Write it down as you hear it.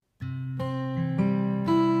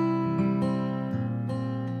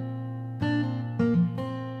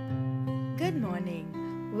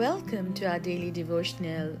welcome to our daily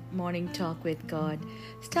devotional morning talk with God.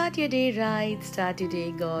 Start your day right, start your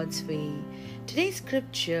day God's way. Today's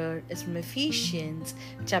scripture is from Ephesians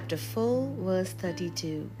chapter 4 verse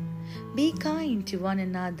 32. Be kind to one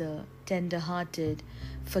another, tenderhearted,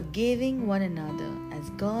 forgiving one another as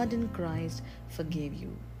God in Christ forgave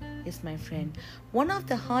you. Yes, my friend, one of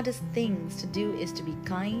the hardest things to do is to be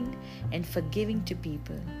kind and forgiving to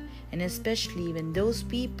people, and especially when those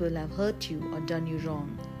people have hurt you or done you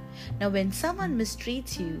wrong. Now, when someone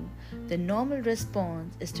mistreats you, the normal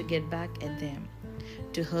response is to get back at them,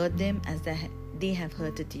 to hurt them as they have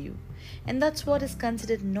hurted you. And that's what is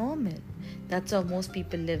considered normal. That's how most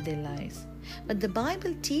people live their lives. But the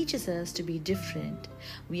Bible teaches us to be different.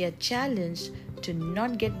 We are challenged to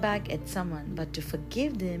not get back at someone, but to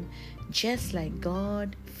forgive them just like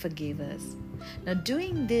God forgave us. Now,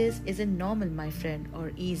 doing this isn't normal, my friend,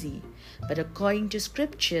 or easy, but according to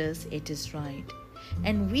scriptures, it is right.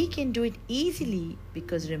 And we can do it easily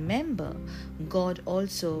because remember, God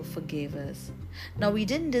also forgave us. Now, we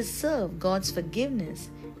didn't deserve God's forgiveness,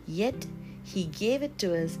 yet He gave it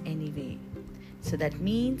to us anyway. So that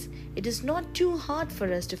means it is not too hard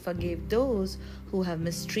for us to forgive those who have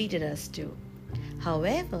mistreated us too.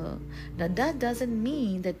 However, now that doesn't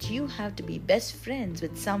mean that you have to be best friends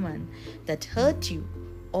with someone that hurt you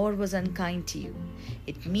or was unkind to you.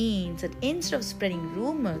 It means that instead of spreading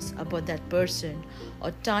rumors about that person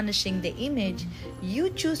or tarnishing the image, you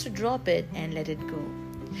choose to drop it and let it go.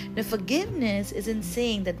 Now, forgiveness isn't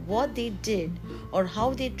saying that what they did or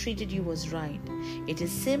how they treated you was right. It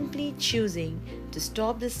is simply choosing to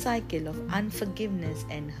stop the cycle of unforgiveness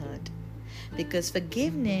and hurt. Because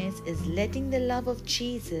forgiveness is letting the love of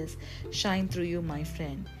Jesus shine through you, my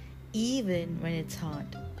friend, even when it's hard.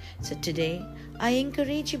 So today, I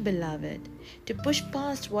encourage you, beloved, to push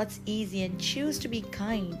past what's easy and choose to be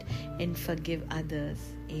kind and forgive others.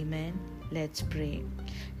 Amen. Let's pray.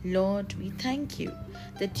 Lord, we thank you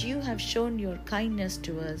that you have shown your kindness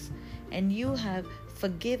to us and you have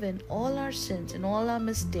forgiven all our sins and all our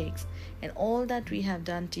mistakes and all that we have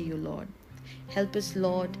done to you, Lord. Help us,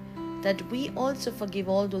 Lord, that we also forgive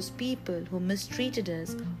all those people who mistreated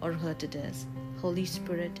us or hurted us. Holy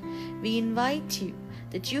Spirit, we invite you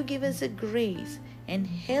that you give us a grace and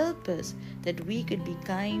help us that we could be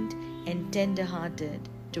kind and tender-hearted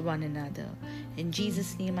to one another. In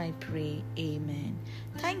Jesus' name I pray, amen.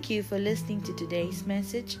 Thank you for listening to today's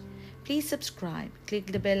message. Please subscribe, click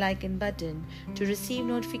the bell icon button to receive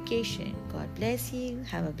notification. God bless you.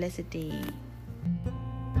 Have a blessed day.